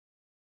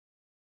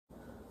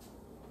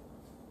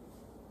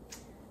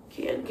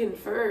can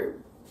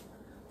confirm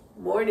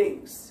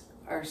mornings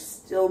are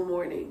still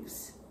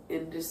mornings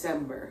in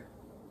December.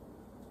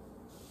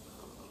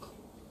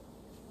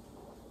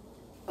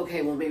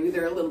 Okay, well, maybe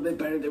they're a little bit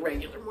better than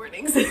regular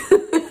mornings.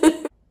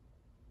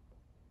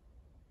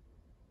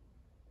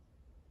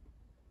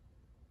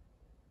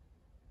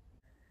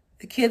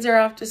 The kids are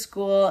off to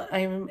school.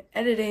 I'm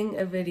editing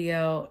a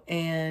video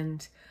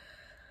and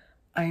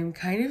I'm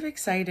kind of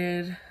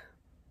excited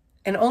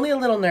and only a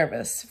little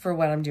nervous for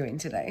what I'm doing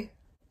today.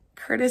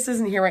 Curtis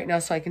isn't here right now,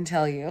 so I can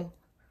tell you.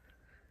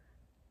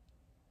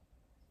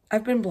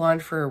 I've been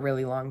blonde for a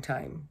really long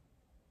time.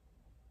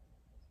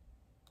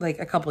 Like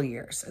a couple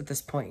years at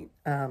this point.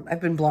 I've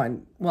been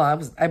blonde.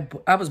 Well,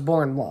 I was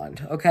born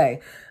blonde,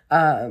 okay?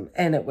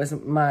 And it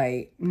wasn't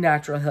my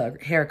natural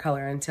hair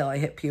color until I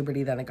hit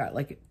puberty. Then I got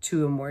like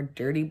to a more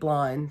dirty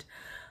blonde.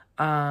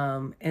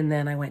 And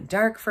then I went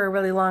dark for a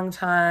really long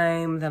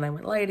time. Then I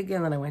went light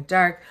again. Then I went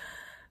dark.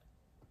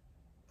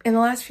 In the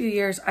last few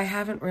years, I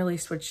haven't really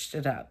switched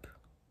it up.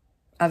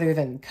 Other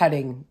than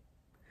cutting,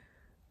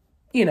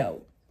 you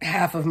know,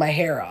 half of my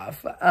hair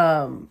off.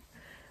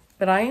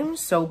 But I am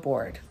so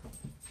bored.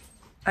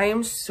 I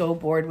am so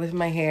bored with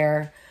my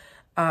hair,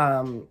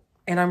 and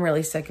I'm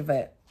really sick of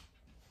it.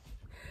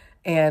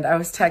 And I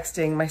was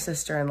texting my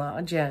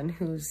sister-in-law, Jen,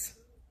 who's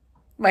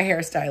my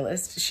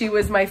hairstylist. She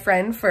was my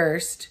friend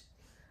first,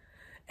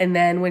 and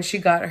then when she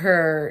got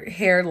her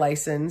hair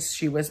license,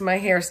 she was my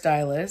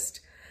hairstylist,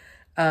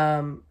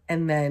 and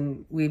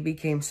then we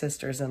became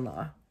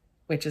sisters-in-law,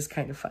 which is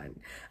kind of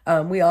fun.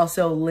 We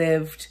also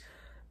lived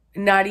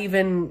not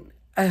even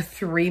a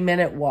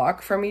 3-minute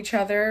walk from each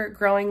other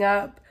growing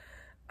up.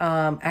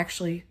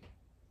 Actually,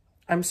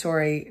 I'm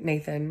sorry,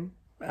 Nathan.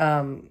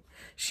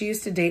 She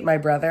used to date my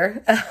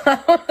brother.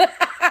 I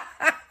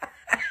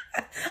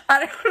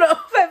don't know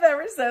if I've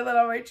ever said that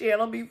on my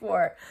channel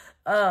before.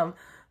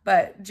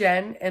 But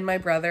Jen and my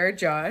brother,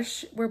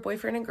 Josh, were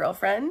boyfriend and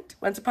girlfriend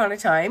once upon a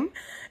time.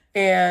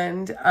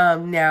 And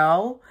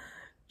now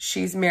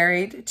she's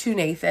married to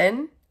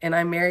Nathan and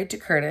I'm married to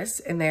Curtis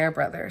and they are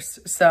brothers.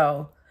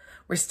 So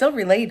we're still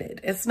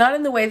related. It's not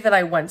in the way that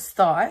I once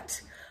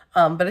thought.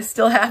 But it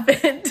still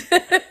happened.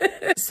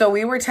 So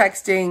we were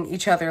texting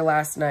each other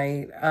last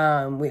night.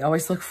 We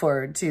always look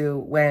forward to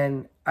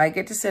when I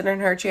get to sit in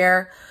her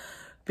chair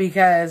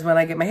because when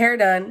I get my hair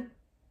done,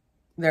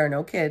 there are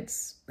no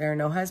kids, there are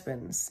no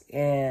husbands,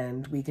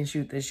 and we can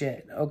shoot the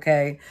shit,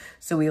 okay?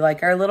 So we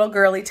like our little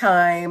girly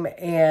time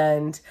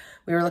and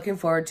we were looking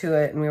forward to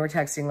it and we were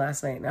texting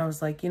last night and I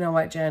was like, you know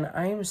what, Jen,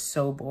 I am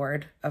so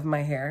bored of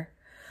my hair.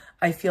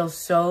 I feel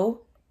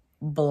so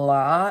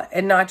blah,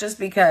 and not just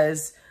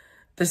because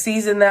the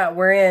season that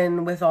we're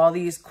in with all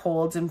these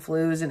colds and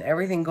flus and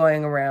everything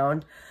going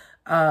around.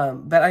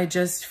 But I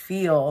just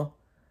feel,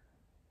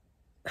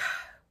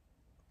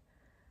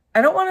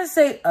 I don't want to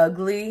say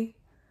ugly,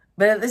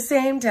 but at the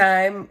same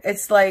time,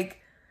 it's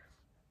like,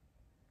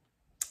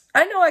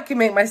 I know I can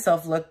make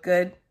myself look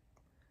good,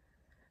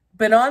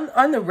 but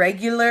on the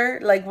regular,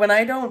 like when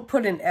I don't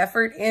put an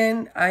effort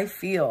in, I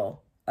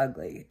feel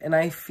ugly and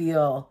I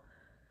feel,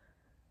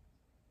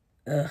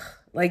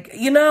 like,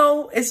 you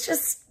know, it's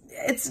just,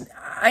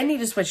 I need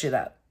to switch it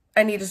up.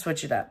 I need to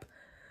switch it up.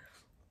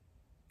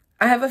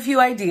 I have a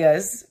few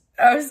ideas.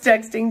 I was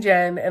texting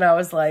Jen and I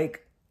was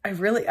like, I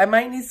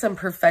might need some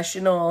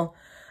professional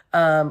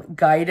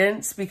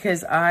guidance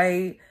because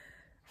I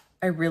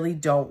really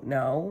don't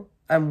know.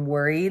 I'm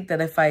worried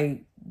that if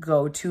I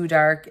go too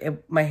dark,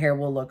 my hair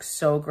will look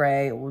so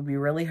gray. It will be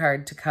really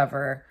hard to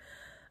cover.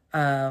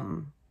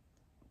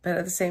 But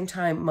at the same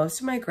time,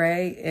 most of my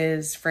gray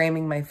is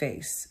framing my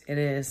face. It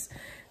is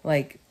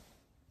like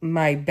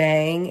my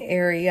bang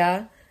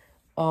area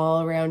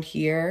all around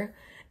here.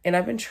 And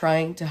I've been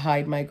trying to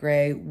hide my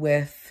gray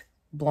with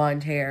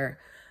blonde hair,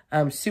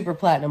 super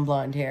platinum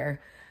blonde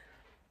hair.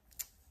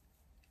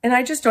 And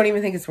I just don't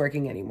even think it's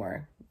working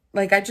anymore.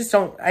 Like, I just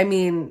don't, I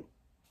mean,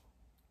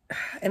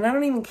 and I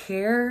don't even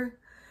care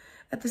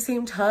at the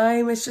same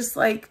time. It's just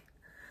like,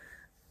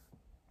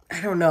 I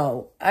don't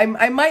know. I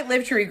might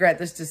live to regret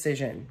this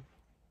decision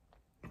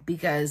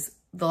because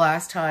the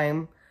last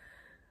time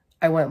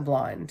I went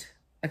blonde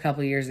a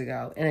couple years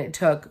ago and it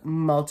took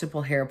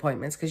multiple hair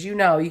appointments because you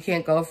know you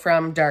can't go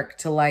from dark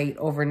to light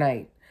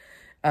overnight.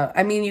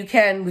 I mean, you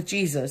can with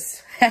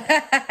Jesus.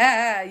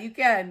 You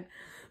can.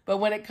 But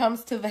when it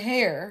comes to the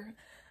hair,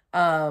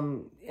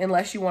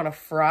 unless you want to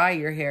fry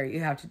your hair,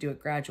 you have to do it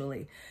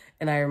gradually.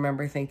 And I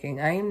remember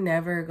thinking, I am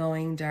never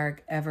going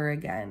dark ever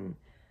again.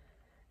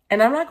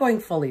 And I'm not going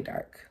fully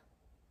dark.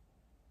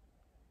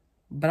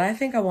 But I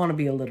think I want to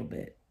be a little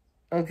bit.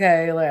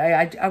 Okay?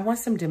 Like I want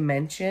some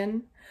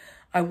dimension.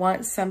 I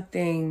want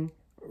something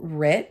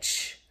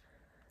rich.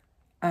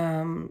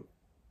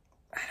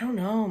 I don't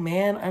know,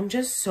 man. I'm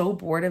just so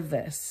bored of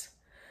this.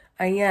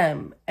 I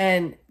am.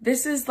 And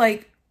this is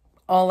like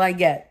all I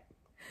get.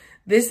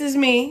 This is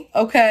me,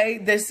 okay?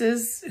 This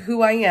is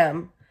who I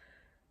am.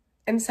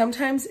 And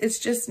sometimes it's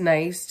just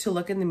nice to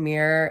look in the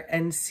mirror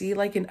and see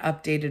like an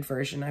updated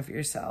version of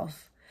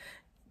yourself.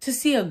 To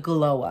see a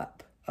glow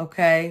up,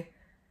 okay?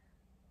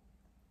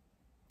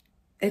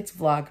 It's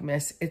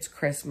Vlogmas. It's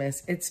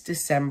Christmas. It's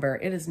December.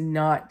 It is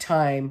not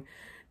time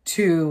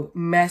to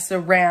mess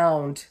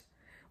around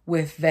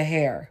with the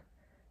hair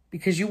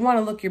because you want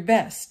to look your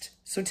best.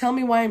 So tell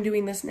me why I'm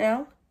doing this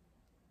now.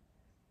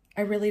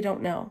 I really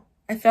don't know.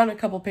 I found a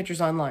couple pictures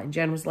online.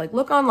 Jen was like,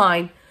 look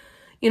online,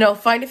 you know,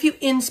 find a few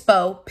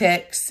inspo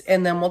pics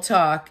and then we'll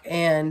talk.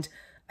 And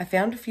I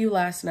found a few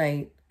last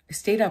night. I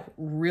stayed up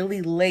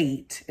really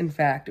late. In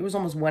fact, it was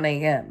almost 1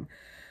 a.m.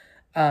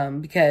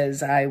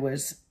 Because I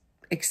was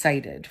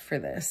excited for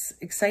this.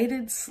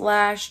 Excited /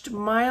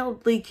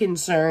 mildly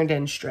concerned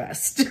and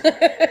stressed.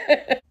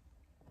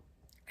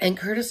 And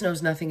Curtis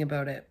knows nothing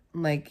about it.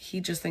 Like,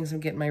 he just thinks I'm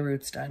getting my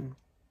roots done.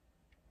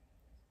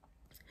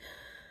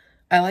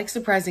 I like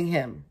surprising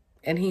him,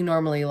 and he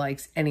normally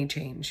likes any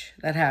change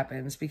that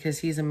happens because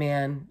he's a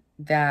man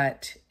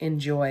that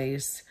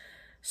enjoys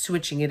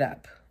switching it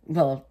up.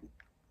 Well,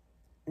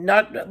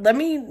 not, let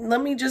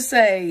me just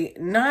say,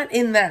 not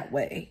in that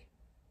way.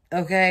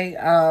 Okay?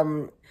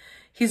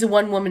 He's a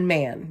one-woman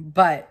man,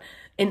 but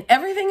in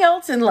everything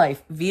else in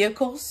life,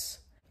 vehicles,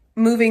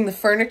 moving the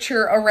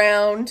furniture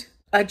around,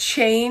 a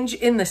change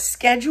in the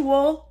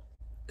schedule,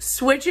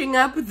 switching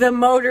up the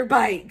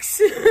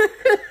motorbikes.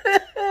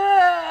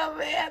 Oh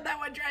man, that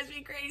one drives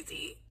me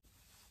crazy.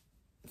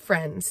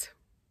 Friends,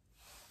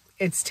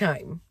 it's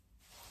time.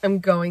 I'm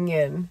going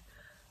in.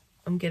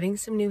 I'm getting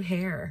some new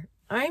hair.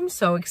 I'm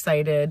so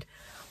excited.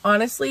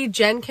 Honestly,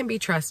 Jen can be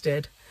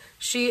trusted.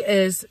 She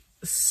is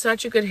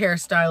such a good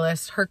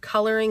hairstylist. Her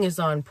coloring is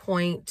on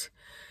point.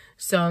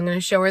 So I'm going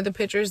to show her the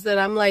pictures that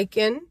I'm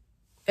liking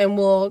and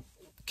we'll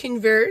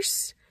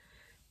converse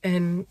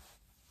and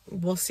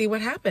we'll see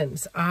what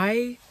happens.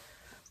 I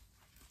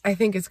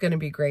think it's going to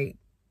be great.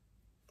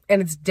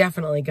 And it's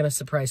definitely going to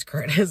surprise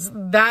Curtis.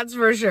 That's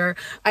for sure.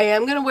 I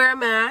am going to wear a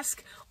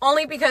mask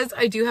only because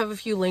I do have a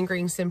few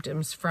lingering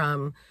symptoms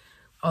from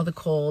all the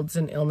colds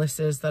and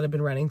illnesses that have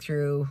been running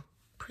through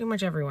pretty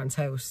much everyone's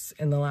house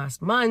in the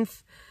last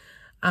month.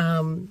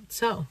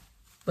 So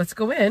let's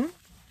go in.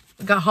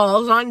 Got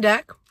Halls on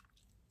deck.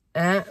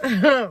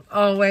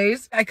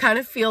 Always. I kind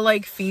of feel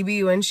like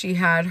Phoebe when she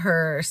had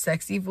her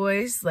sexy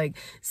voice, like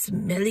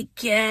smelly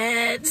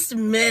cat,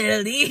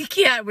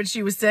 when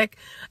she was sick.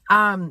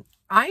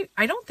 I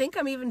don't think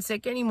I'm even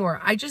sick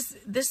anymore.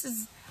 This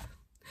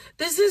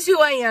is who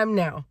I am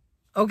now.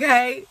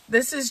 Okay.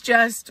 This is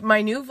just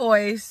my new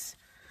voice.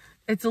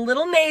 It's a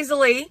little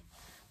nasally.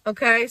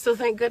 Okay. So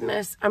thank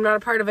goodness I'm not a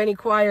part of any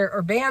choir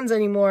or bands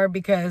anymore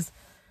because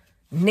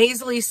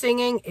nasally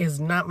singing is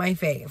not my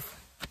fave.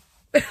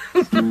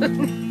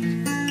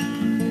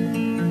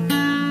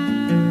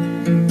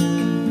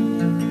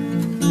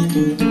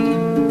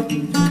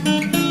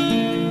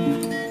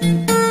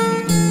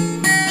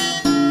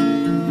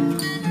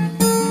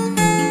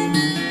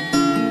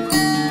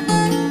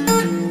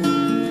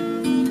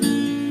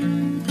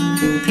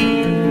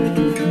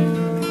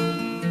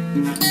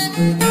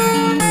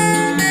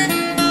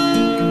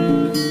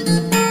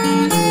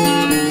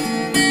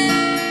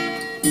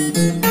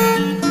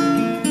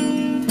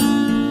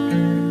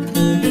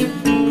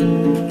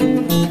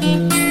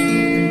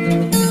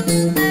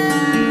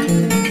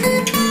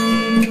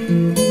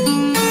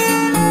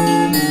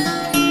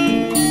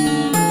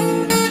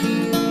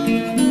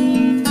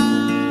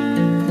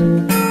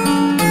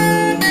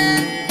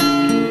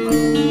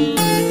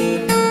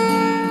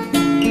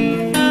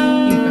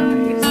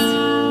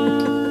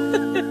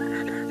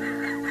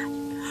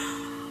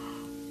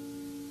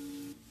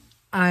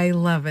 I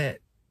love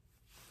it.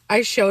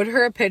 I showed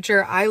her a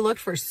picture. I looked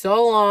for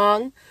so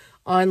long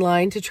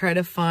online to try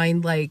to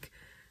find like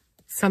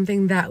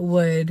something that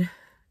would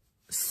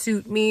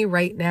suit me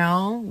right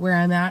now where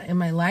I'm at in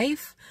my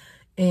life.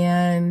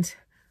 And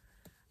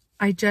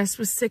I just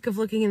was sick of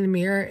looking in the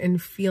mirror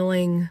and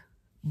feeling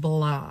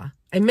blah.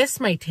 I miss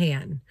my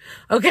tan.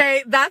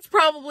 Okay, that's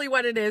probably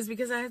what it is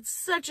because I had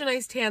such a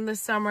nice tan this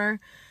summer.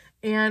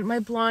 And my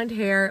blonde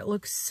hair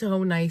looks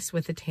so nice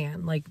with a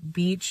tan, like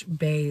beach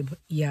babe,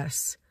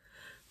 yes.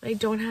 I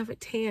don't have a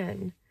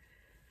tan.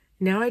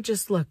 Now I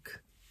just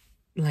look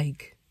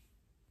like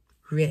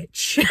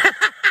rich.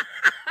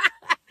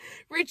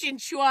 Rich in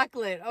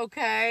chocolate,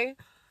 okay?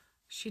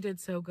 She did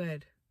so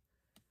good.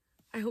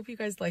 I hope you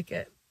guys like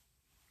it.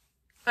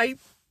 I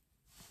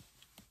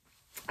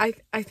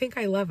think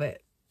I love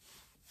it.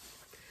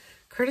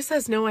 Curtis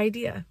has no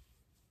idea.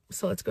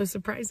 So let's go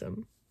surprise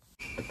him.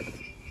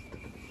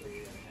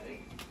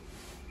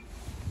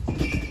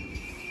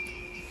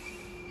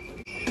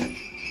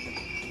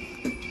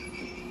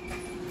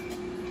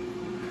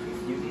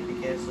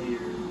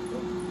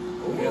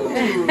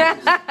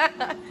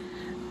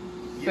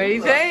 What do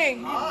you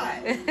think?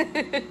 Hot.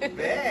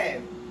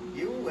 Babe,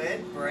 you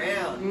went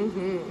brown.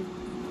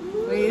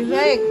 What do you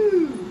think?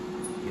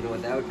 You know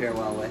what that would pair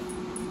well with?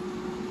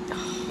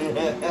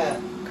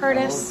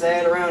 Curtis. I won't say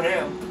it around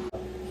him.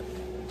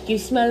 You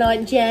smell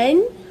like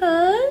Jen?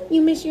 Huh?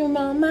 You miss your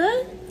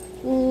mama?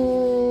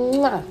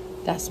 Mwah.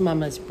 That's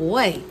mama's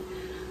boy.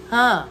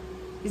 Huh?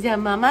 Is that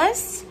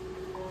mama's?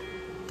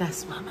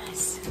 That's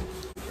mama's.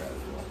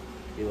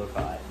 You look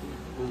hot.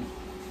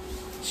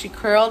 She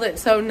curled it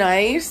so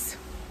nice.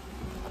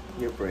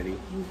 You're pretty.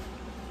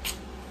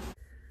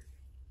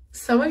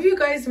 Some of you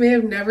guys may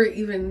have never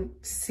even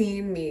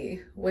seen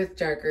me with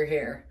darker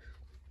hair,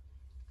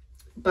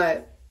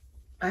 but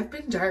I've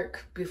been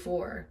dark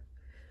before.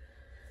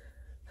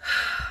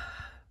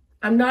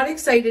 I'm not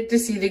excited to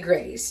see the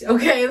grays,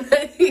 okay?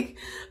 Like,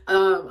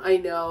 I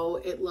know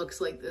it looks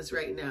like this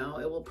right now.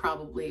 It will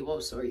probably,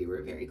 well, sorry, you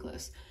were very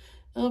close.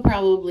 It'll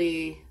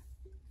probably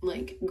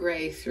like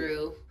gray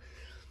through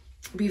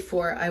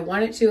before I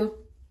want it to,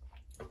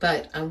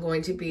 but I'm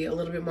going to be a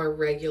little bit more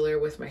regular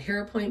with my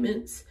hair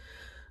appointments.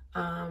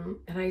 And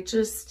I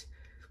just,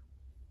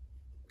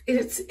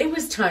 it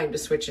was time to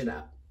switch it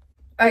up.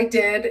 I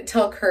did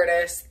tell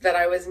Curtis that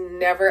I was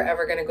never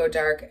ever going to go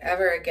dark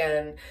ever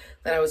again,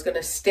 that I was going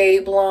to stay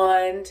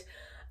blonde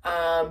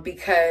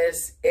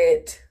because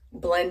it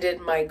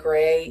blended my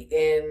gray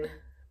in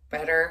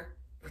better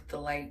with the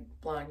light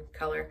blonde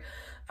color.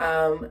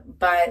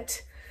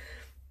 But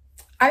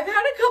I've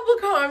had a couple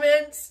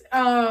comments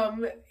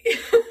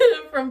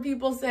from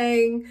people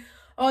saying,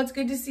 oh, it's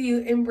good to see you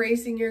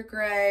embracing your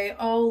gray.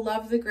 Oh,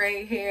 love the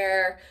gray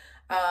hair,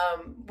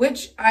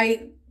 which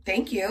I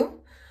thank you.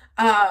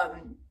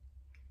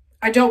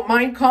 I don't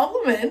mind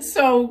compliments,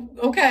 so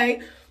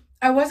okay.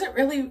 I wasn't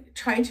really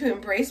trying to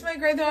embrace my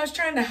gray though. I was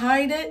trying to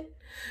hide it.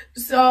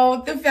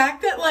 So the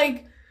fact that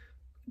like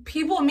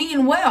people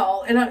mean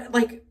well and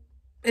like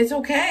it's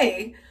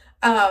okay.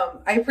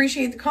 I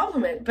appreciate the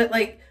compliment, but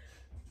like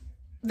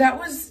that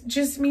was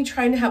just me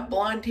trying to have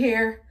blonde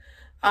hair.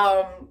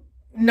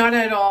 Not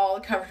at all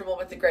comfortable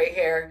with the gray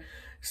hair.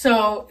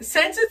 So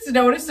since it's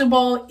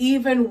noticeable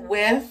even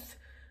with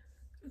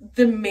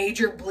the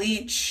major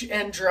bleach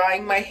and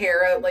drying my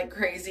hair out like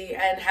crazy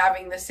and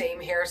having the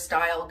same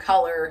hairstyle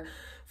color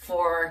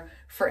for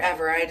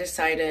forever, I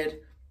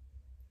decided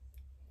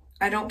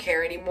I don't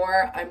care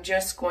anymore. I'm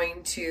just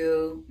going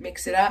to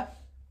mix it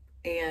up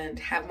and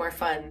have more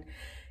fun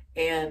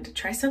and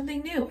try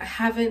something new. I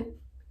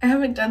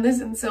haven't done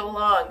this in so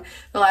long.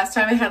 The last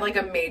time I had like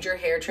a major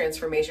hair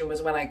transformation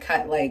was when I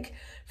cut like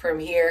from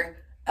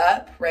here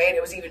up, right?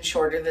 It was even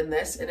shorter than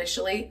this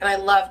initially, and I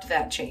loved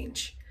that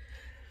change.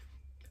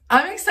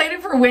 I'm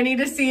excited for Winnie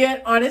to see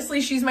it. Honestly,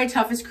 she's my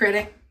toughest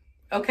critic,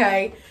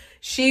 okay?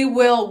 She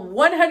will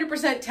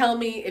 100% tell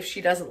me if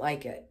she doesn't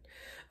like it,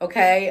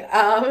 okay?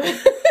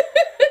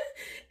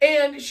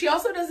 And she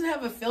also doesn't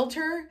have a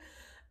filter,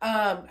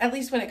 at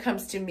least when it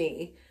comes to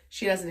me.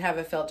 She doesn't have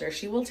a filter.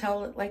 She will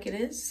tell it like it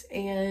is,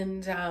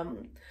 and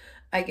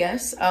I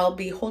guess I'll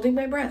be holding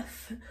my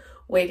breath,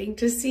 waiting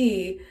to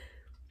see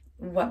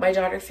what my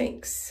daughter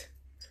thinks.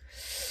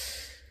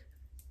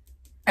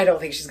 I don't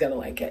think she's gonna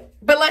like it,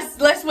 but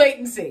let's wait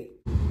and see.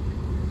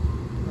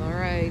 All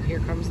right, here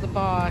comes the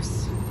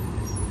boss.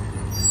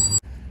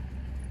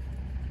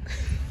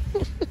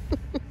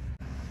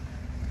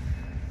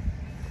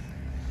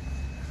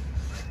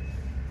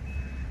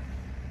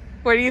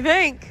 What do you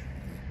think?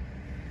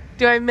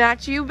 Do I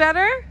match you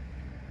better?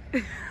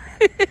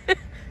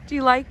 Do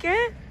you like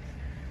it?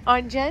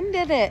 Aunt Jen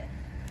did it.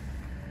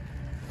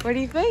 What do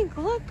you think?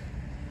 Look,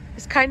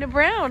 it's kind of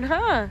brown,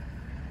 huh?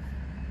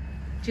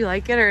 Do you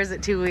like it or is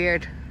it too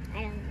weird?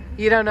 I don't know.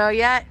 You don't know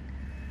yet?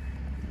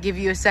 Give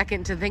you a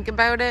second to think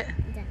about it?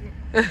 I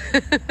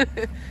don't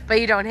know.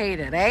 But you don't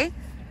hate it, eh?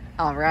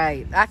 All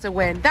right, that's a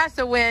win. That's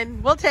a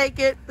win. We'll take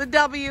it. The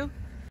W.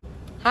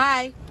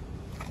 Hi.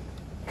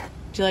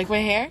 Do you like my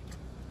hair?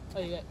 Oh,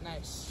 you got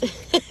nice.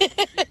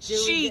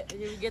 Chic. Did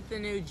we get the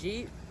new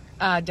Jeep?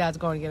 Dad's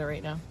going to get it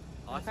right now.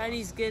 I thought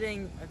he's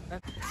getting...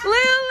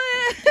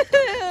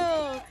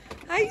 Lulu!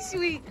 Hi,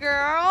 sweet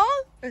girl.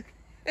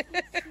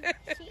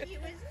 She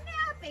was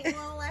napping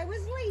while I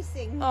was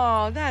lacing.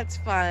 Oh, that's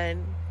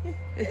fun.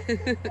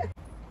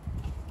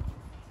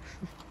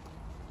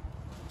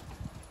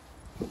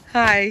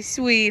 Hi,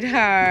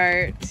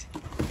 sweetheart.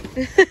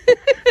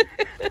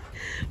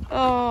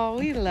 Oh,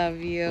 we love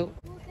you.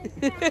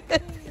 Look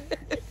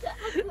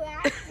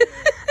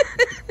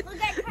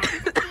at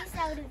cracked a piece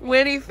out of it.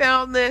 Winnie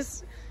found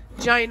this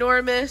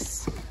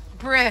ginormous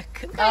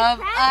brick of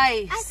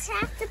ice. I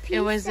cracked a piece. It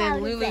was out in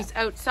of Lulu's it.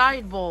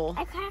 outside bowl.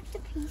 I cracked a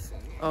piece in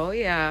it. Oh,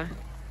 yeah.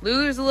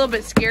 Lulu's a little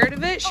bit scared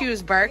of it. She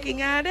was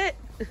barking at it.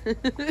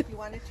 You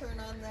want to turn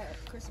on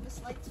the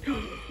Christmas lights?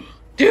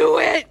 Do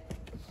it!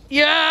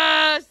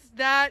 Yes!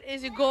 That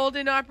is a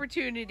golden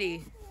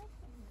opportunity.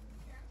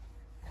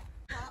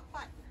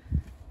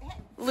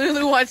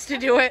 Lulu wants to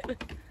do it.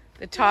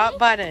 The top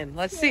button.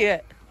 Let's see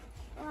it.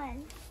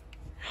 One.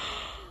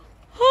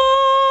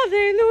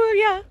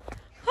 Hallelujah!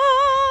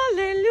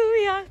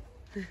 Hallelujah!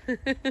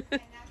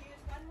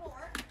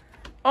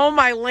 Oh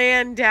my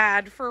land,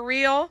 Dad. For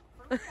real?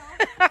 3,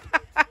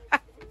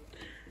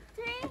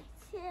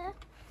 2,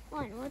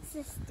 1. What's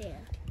this do?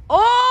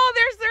 Oh,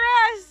 there's the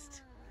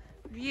rest.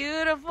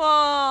 Beautiful.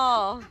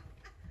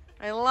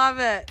 I love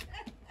it.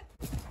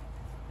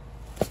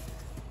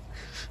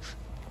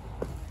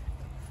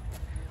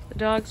 The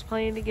dogs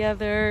playing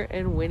together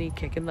and Winnie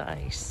kicking the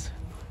ice.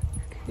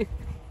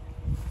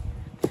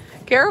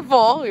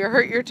 Careful, you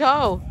hurt your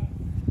toe.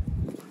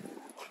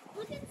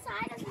 Look at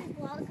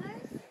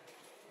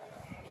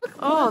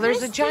Oh,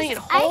 there's a giant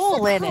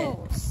hole in it.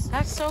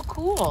 That's so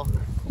cool.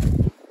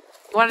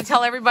 You want to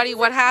tell everybody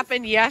what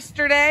happened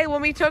yesterday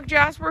when we took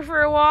Jasper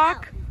for a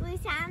walk? Oh, we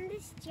found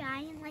this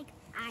giant, like,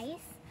 ice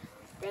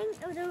thing.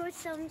 Oh, there was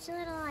some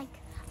little, like,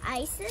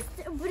 ices,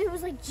 but it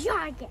was, like,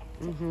 giant.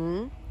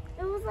 Mm-hmm.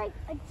 It was, like,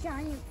 a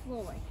giant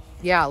floor.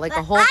 Yeah, like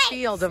a whole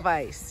field of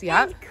ice.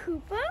 Yeah. And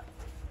Cooper,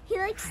 he,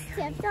 like,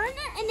 stepped on it,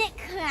 and it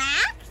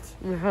cracked.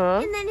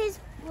 Uh-huh. And then his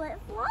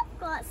flip-flop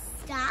got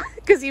stuck.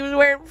 Because he was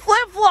wearing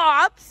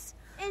flip-flops.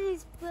 And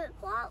his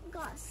flip-flop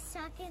got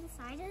stuck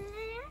inside of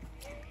there.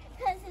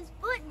 Because his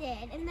foot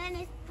did. And then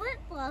his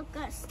flip-flop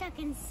got stuck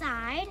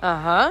inside.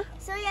 Uh-huh.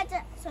 So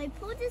he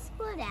pulled his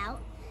foot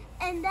out.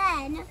 And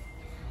then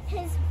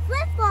his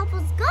flip-flop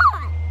was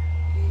gone.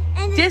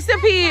 And his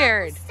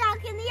Disappeared. flip-flop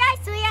was stuck in the ice.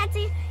 So he had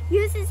to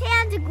use his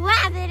hand to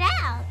grab it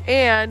out.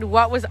 And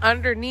what was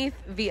underneath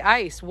the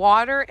ice?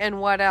 Water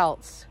and what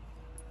else?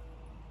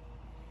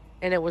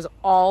 And it was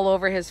all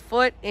over his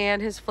foot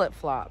and his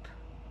flip-flop.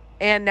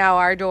 And now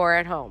our door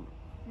at home.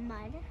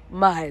 Mud.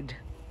 Mud.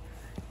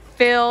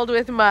 Filled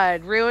with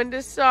mud. Ruined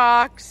his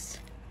socks.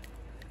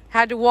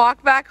 Had to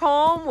walk back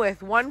home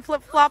with one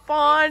flip-flop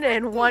on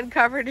and one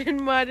covered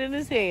in mud in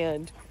his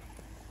hand.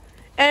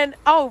 And,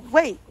 oh,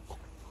 wait.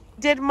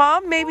 Did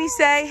Mom maybe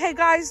say, hey,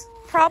 guys,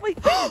 probably...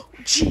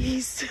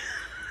 Jeez.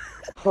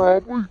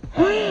 Probably...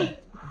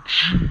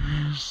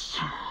 Jeez.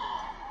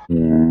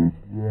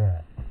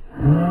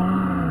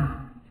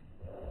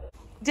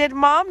 Did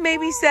Mom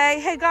maybe say,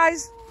 hey,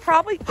 guys,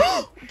 probably...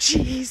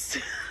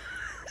 Jeez.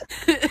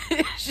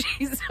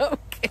 She's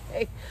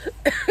okay.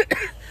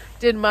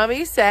 Did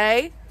Mommy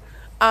say,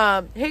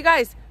 hey,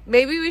 guys,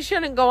 maybe we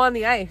shouldn't go on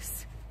the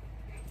ice?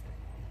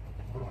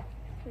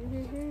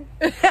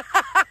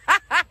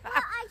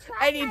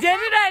 And you did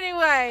it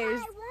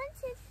anyways.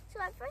 So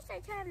at first I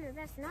tried my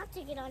best not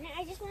to get on it.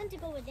 I just wanted to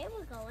go where they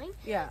were going.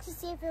 Yeah. To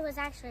see if it was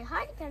actually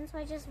hard again. So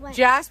I just went.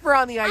 Jasper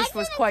on the ice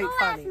was quite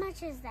funny. I didn't go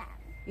as much as that.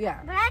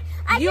 Yeah. But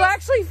I you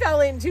actually fell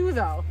in too,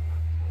 though.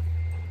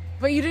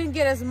 But you didn't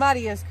get as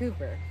muddy as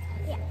Cooper.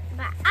 Yeah.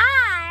 But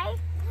I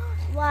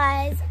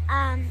was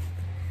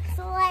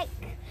so like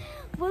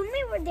when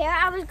we were there,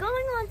 I was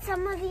going on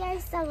some of the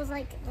ice that was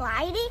like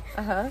gliding.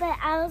 But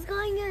I was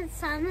going on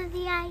some of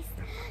the ice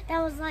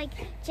that was like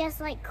just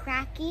like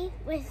cracky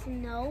with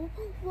no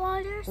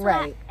water. So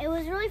right. It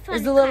was really fun. It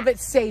was a little bit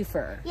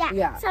safer. Yeah.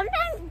 Yeah.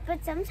 Sometimes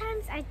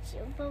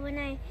but when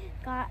I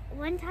got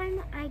one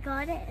time I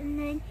got it, and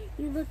then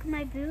you look at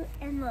my boot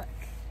and look.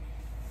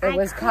 It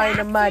was kind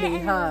of muddy,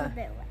 huh?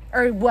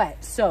 Or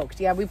wet,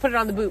 soaked. Yeah, we put it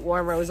on the boot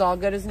warmer. It was all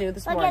good as new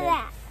this morning. Look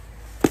at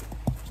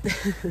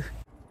that.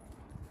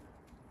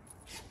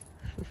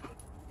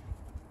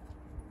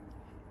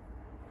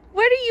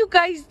 What are you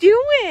guys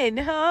doing,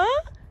 huh?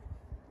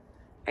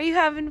 Are you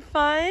having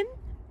fun?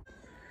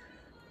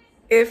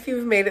 If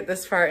you've made it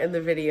this far in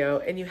the video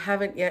and you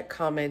haven't yet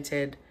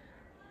commented,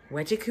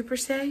 what did Cooper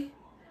say?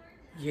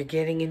 You're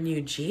getting a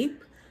new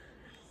Jeep?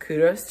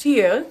 Kudos to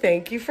you.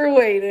 Thank you for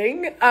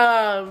waiting.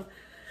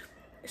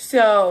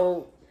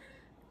 So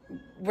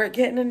we're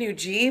getting a new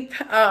Jeep.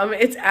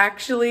 It's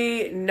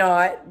actually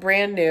not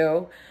brand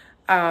new,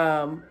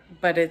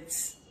 but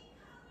it's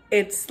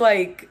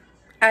like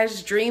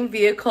as dream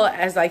vehicle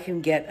as I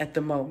can get at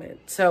the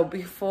moment. So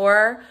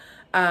before,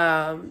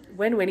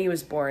 when Winnie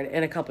was born,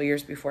 and a couple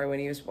years before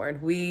Winnie was born,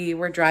 we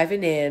were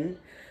driving in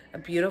a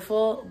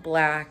beautiful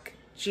black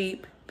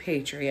Jeep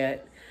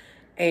Patriot,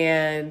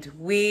 and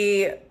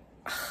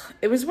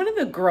it was one of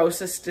the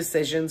grossest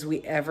decisions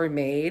we ever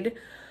made.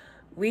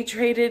 We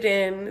traded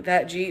in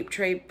that Jeep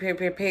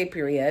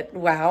Patriot.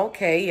 Wow,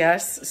 okay,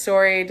 yes,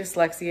 sorry,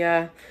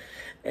 dyslexia,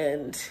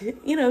 and,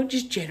 you know,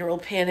 just general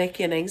panic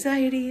and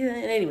anxiety.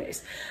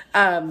 Anyways,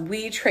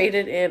 we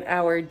traded in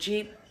our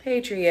Jeep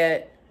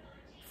Patriot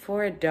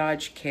for a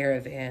Dodge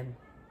Caravan.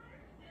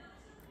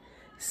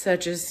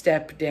 Such a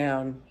step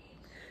down.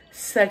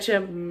 Such a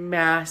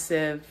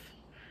massive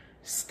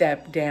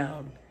step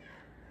down.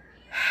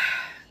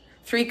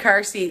 3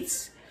 car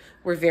seats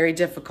were very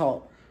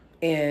difficult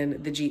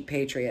in the Jeep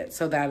Patriot.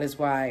 So that is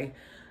why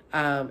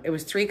it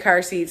was 3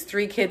 car seats,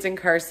 3 kids in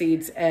car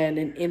seats, and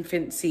an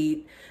infant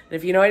seat. And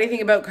if you know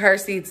anything about car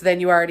seats, then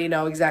you already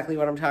know exactly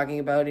what I'm talking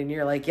about. And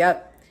you're like,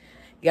 yep,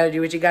 you got to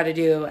do what you got to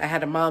do. I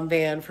had a mom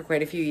van for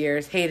quite a few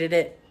years, hated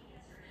it,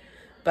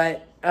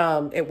 but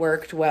it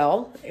worked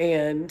well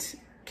and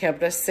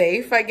kept us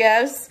safe, I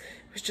guess.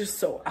 It was just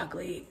so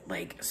ugly.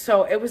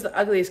 So it was the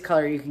ugliest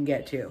color you can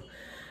get to.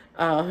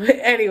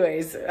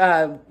 Anyways,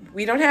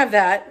 we don't have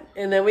that.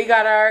 And then we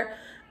got our,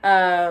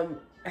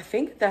 I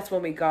think that's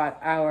when we got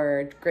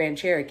our Grand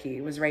Cherokee.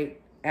 It was right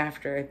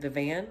after the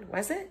van,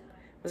 was it?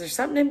 Was there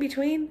something in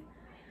between?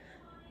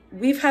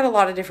 We've had a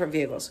lot of different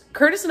vehicles.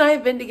 Curtis and I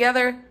have been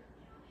together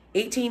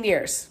 18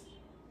 years,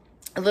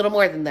 a little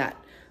more than that.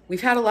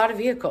 We've had a lot of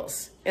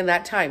vehicles in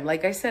that time.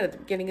 Like I said at the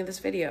beginning of this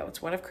video,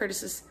 it's one of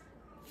Curtis's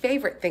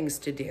favorite things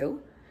to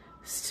do,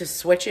 is to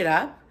switch it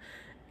up.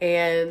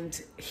 And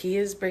he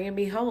is bringing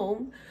me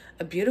home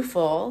a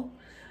beautiful,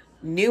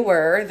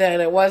 newer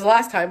than it was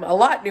last time, a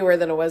lot newer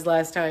than it was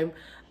last time,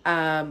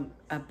 a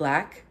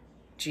black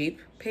Jeep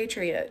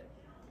Patriot.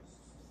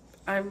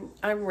 I'm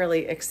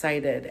really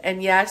excited.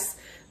 And yes,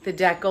 the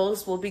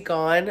decals will be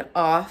gone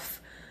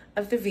off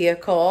of the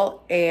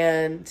vehicle,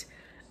 and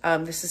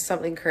this is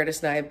something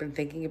Curtis and I have been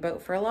thinking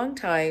about for a long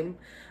time.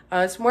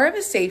 It's more of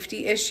a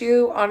safety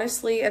issue,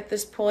 honestly, at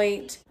this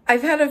point.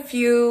 I've had a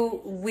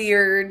few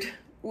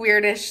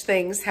weirdish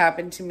things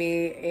happen to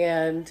me,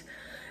 and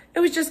it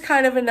was just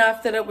kind of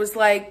enough that it was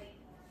like,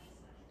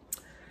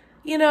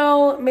 you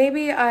know,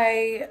 maybe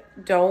I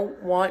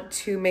don't want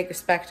to make a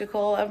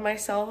spectacle of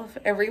myself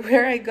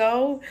everywhere I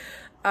go.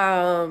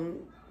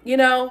 You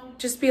know,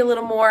 just be a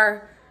little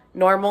more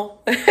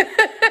normal,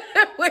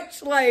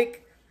 which,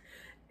 like,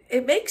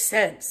 it makes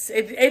sense.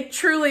 It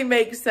truly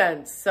makes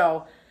sense.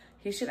 So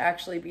he should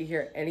actually be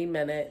here any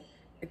minute.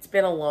 It's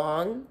been a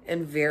long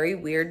and very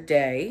weird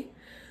day.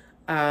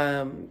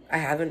 I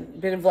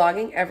haven't been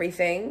vlogging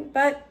everything,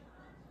 but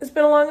it's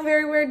been a long and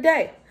very weird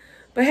day.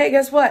 But hey,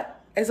 guess what?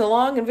 It's a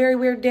long and very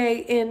weird day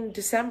in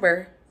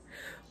December,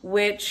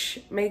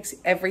 which makes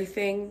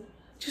everything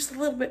just a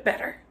little bit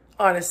better.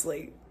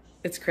 Honestly,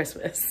 it's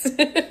Christmas.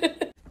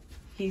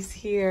 He's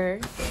here.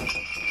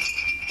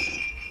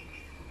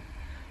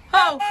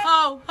 Ho,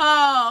 ho,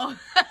 ho.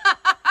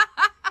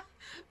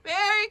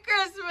 Merry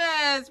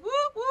Christmas.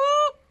 Whoop,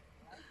 whoop.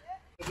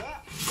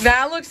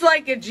 That looks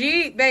like a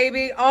Jeep,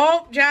 baby.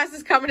 Oh, Jazz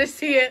is coming to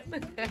see it.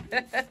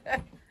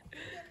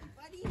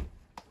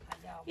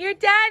 Your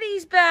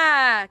daddy's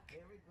back.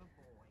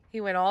 He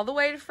went all the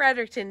way to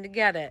Fredericton to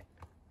get it.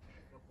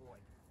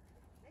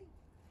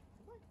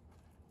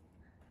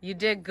 You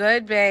did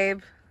good,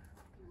 babe.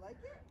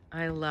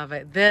 I love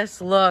it.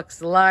 This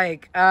looks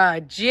like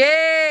a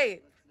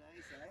Jeep.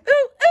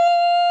 Ooh,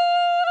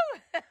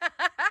 ooh.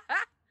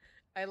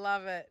 I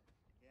love it.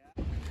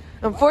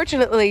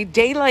 Unfortunately,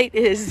 daylight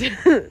is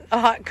a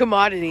hot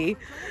commodity,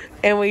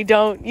 and we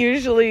don't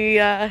usually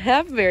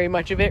have very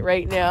much of it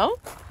right now.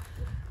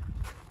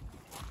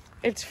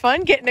 It's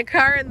fun getting a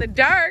car in the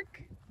dark.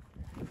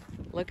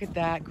 Look at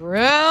that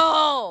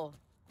grill.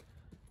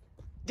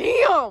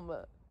 Damn.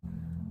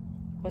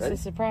 What's the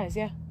surprise?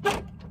 Yeah.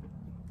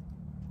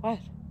 What?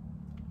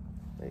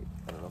 Wait,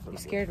 I don't know if You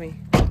scared me.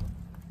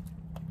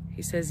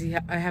 He says,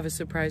 I have a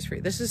surprise for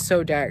you. This is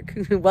so dark.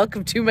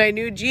 Welcome to my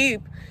new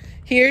Jeep.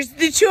 Here's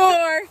the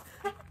chore.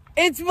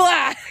 It's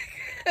black.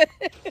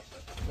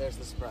 There's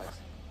the surprise.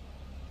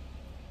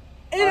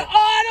 An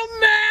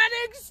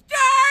automatic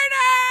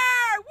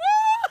starter!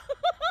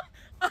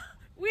 Woo!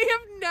 We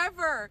have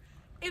never,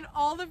 in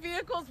all the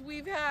vehicles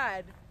we've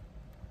had,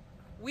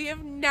 we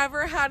have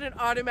never had an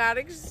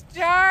automatic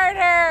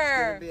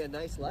starter. It's gonna be a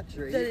nice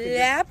luxury. The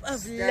lap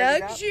of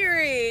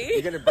luxury.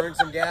 You're gonna burn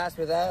some gas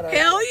with that.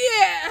 Hell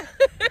yeah!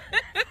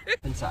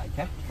 Inside,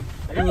 okay?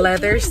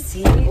 Leather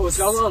seats. Oh, it's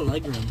got a lot of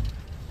legroom.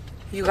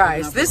 You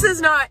guys, this is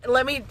not.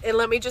 Let me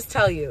just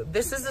tell you,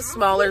 this is a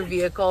smaller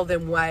vehicle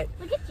than what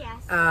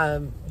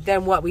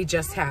we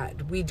just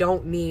had. We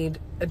don't need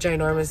a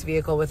ginormous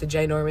vehicle with a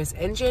ginormous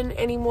engine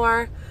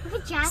anymore.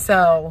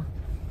 So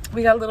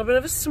we got a little bit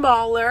of a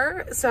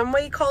smaller. Some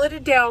might call it a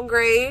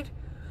downgrade,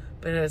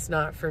 but it's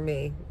not for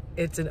me.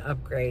 It's an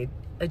upgrade.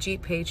 A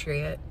Jeep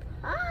Patriot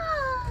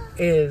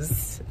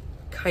is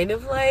kind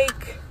of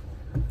like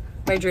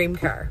my dream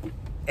car,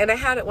 and I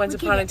had it once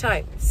upon a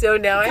time. So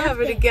now I have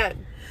it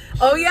again.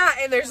 Oh yeah,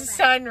 and there's a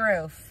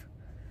sunroof.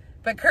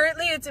 But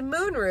currently it's a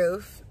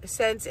moonroof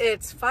since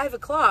it's 5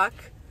 o'clock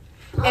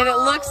and it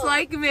looks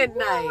like midnight.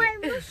 Whoa, I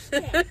pushed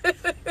it.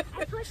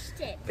 I pushed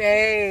it.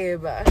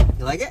 Babe.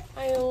 You like it?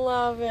 I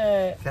love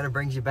it. Kind of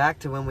brings you back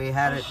to when we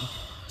had it.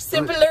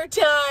 Simpler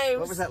times.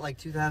 What was that, like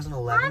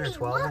 2011 or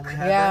 12 when we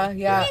had that?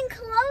 Yeah. You can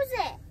close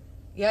it.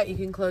 Yeah, you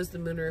can close the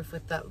moonroof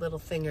with that little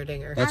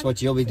finger-dinger. That's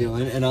what you'll be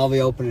doing, and I'll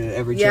be opening it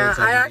every chance.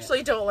 Yeah, I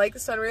actually don't like the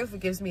sunroof. It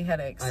gives me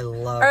headaches. I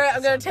love it. All right,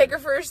 I'm going to take her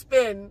for a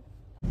spin.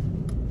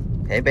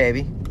 Hey,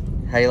 baby.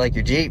 How do you like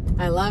your Jeep?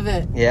 I love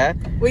it. Yeah?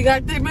 We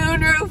got the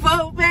moonroof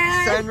open.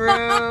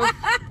 Sunroof.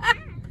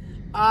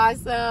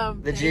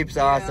 Awesome. The Jeep's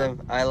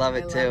awesome. I love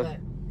it, too. Love it.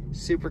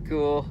 Super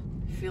cool.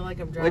 I feel like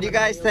I'm driving. What do you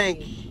guys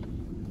think?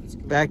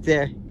 Back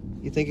there.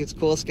 You think it's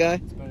cool,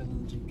 Sky? It's better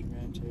than the Jeep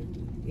Grand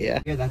Cherokee.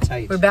 Yeah. Yeah, that's how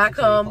you. We're back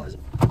home.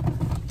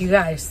 You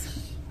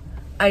guys,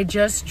 I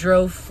just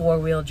drove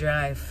four-wheel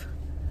drive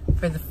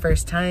for the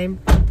first time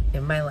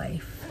in my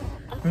life.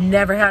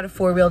 Never had a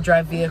four-wheel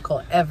drive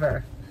vehicle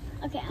ever.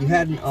 Okay. You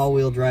had an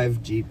all-wheel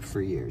drive Jeep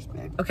for years,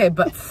 babe. Okay,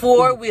 but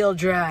four-wheel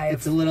drive.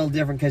 It's a little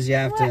different because you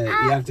have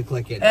to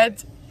click it.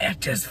 It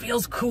just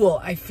feels cool.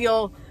 I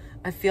feel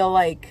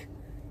like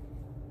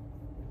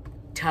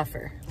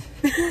tougher.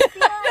 I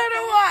don't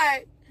know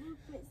why.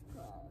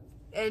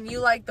 And you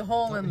like the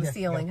hole in the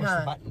ceiling, push huh?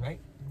 the button, right?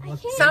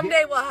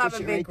 Someday we'll have a Push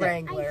it big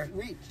right there. Wrangler.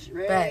 Reach,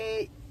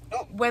 right.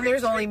 But when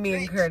there's only me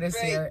and Curtis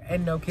here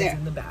and no kids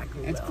in the back,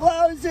 we It's will.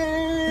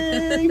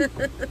 closing.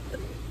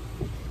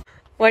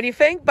 What do you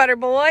think, butter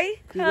boy?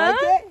 Did you like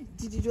it?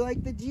 Did you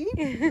like the Jeep?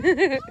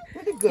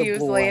 What a good He was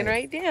boy. laying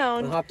right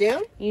down. Hop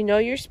down? You know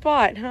your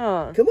spot,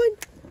 huh? Come on.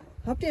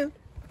 Hop down.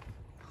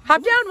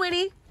 Hop down,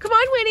 Winnie. Come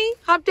on, Winnie.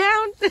 Hop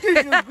down. She's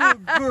a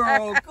good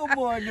girl. Come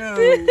on now.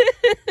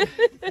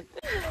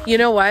 You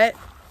know what?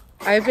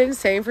 I've been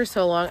saying for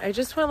so long, I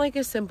just want like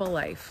a simple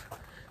life.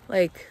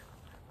 Like,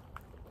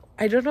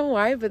 I don't know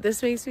why, but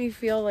this makes me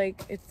feel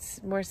like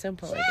it's more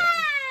simple again.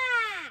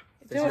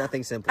 There's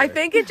nothing simpler. I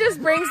think it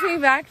just brings me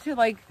back to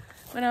like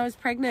when I was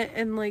pregnant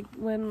and like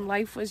when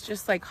life was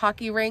just like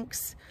hockey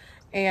rinks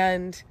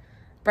and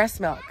breast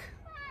milk.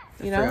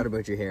 You know? I forgot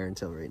about your hair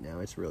until right now.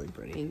 It's really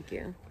pretty. Thank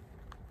you.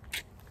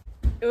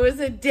 It was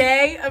a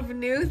day of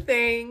new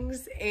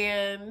things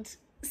and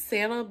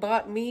Santa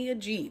bought me a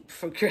Jeep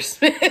for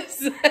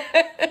Christmas.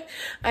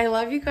 I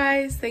love you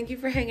guys. Thank you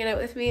for hanging out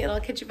with me and I'll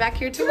catch you back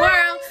here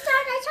tomorrow.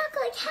 Start our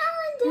chocolate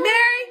calendar.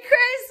 Merry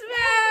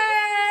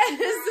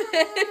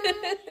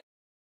Christmas!